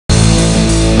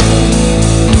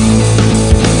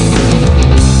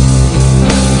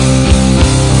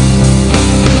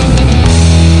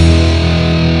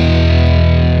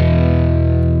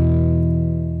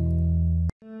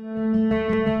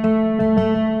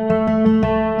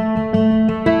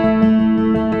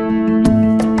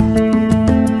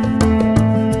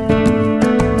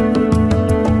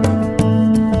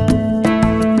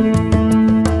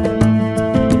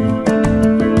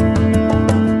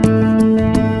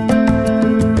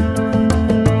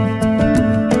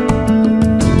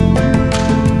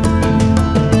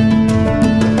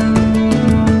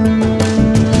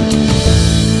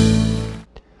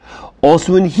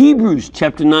Also in Hebrews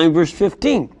chapter 9, verse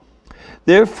 15.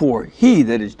 Therefore, he,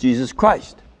 that is Jesus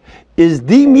Christ, is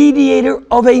the mediator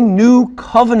of a new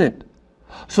covenant,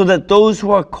 so that those who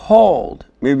are called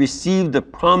may receive the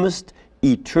promised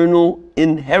eternal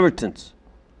inheritance.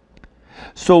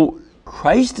 So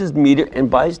Christ is mediator, and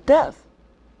by his death,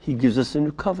 he gives us a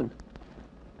new covenant.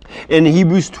 In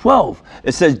Hebrews 12,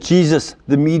 it says Jesus,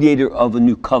 the mediator of a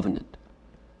new covenant.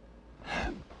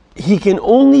 He can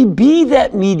only be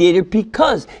that mediator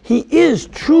because he is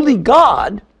truly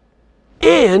God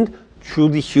and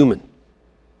truly human.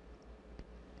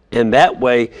 And that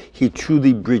way, he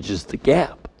truly bridges the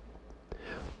gap.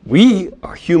 We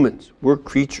are humans. We're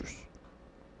creatures.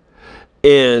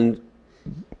 And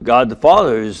God the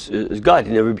Father is God.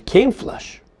 He never became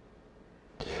flesh.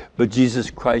 But Jesus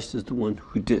Christ is the one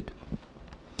who did.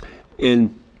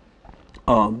 And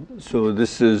so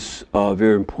this is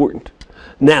very important.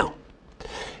 Now,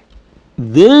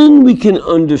 then we can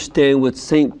understand what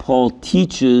St. Paul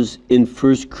teaches in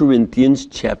 1 Corinthians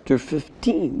chapter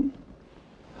 15,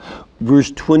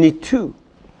 verse 22,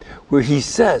 where he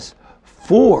says,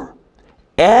 "For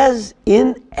as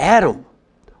in Adam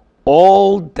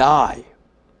all die,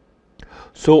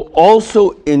 so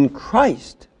also in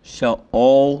Christ shall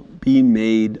all be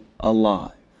made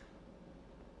alive."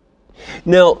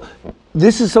 Now,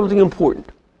 this is something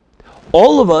important.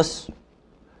 All of us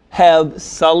have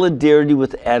solidarity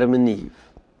with Adam and Eve.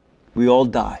 We all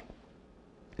die.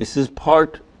 This is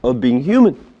part of being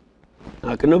human.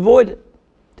 Not going to avoid it.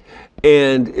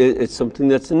 And it's something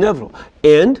that's inevitable.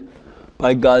 And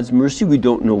by God's mercy, we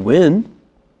don't know when.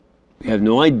 We have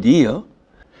no idea.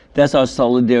 That's our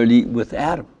solidarity with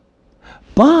Adam.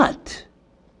 But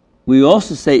we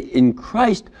also say in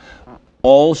Christ,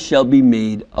 all shall be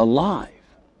made alive.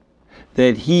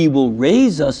 That he will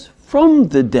raise us from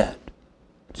the dead,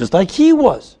 just like he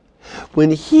was. When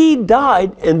he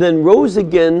died and then rose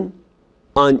again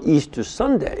on Easter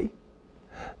Sunday,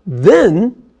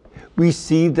 then we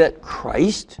see that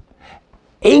Christ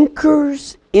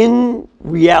anchors in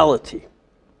reality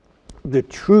the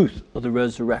truth of the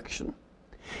resurrection.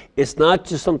 It's not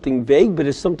just something vague, but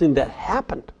it's something that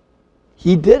happened.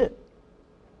 He did it.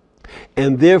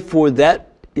 And therefore,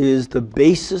 that is the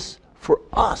basis for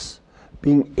us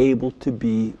being able to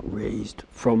be raised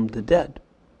from the dead.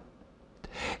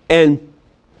 And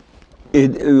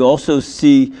we also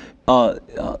see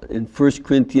in 1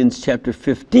 Corinthians chapter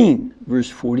 15, verse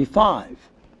 45,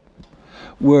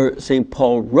 where St.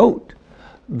 Paul wrote,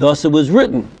 "Thus it was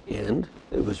written," and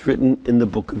it was written in the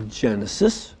book of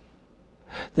Genesis,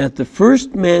 "that the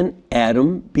first man,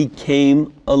 Adam,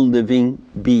 became a living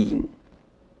being."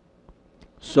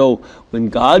 So when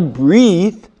God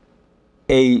breathed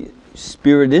a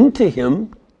spirit into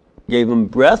him, gave him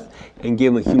breath, and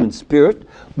gave him a human spirit,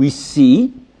 we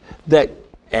see that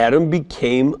Adam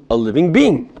became a living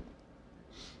being.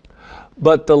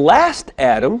 But the last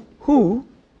Adam, who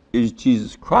is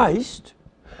Jesus Christ,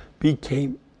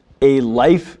 became a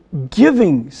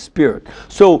life-giving spirit.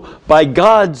 So by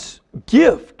God's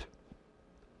gift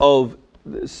of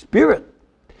the Spirit,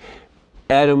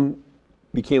 Adam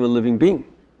became a living being.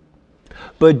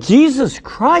 But Jesus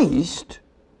Christ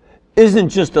isn't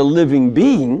just a living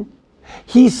being.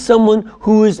 He's someone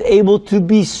who is able to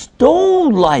bestow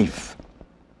life.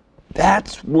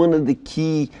 That's one of the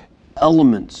key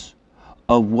elements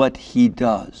of what he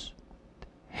does.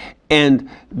 And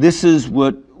this is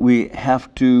what we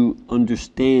have to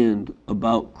understand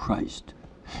about Christ,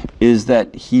 is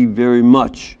that he very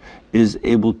much is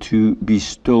able to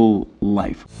bestow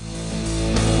life.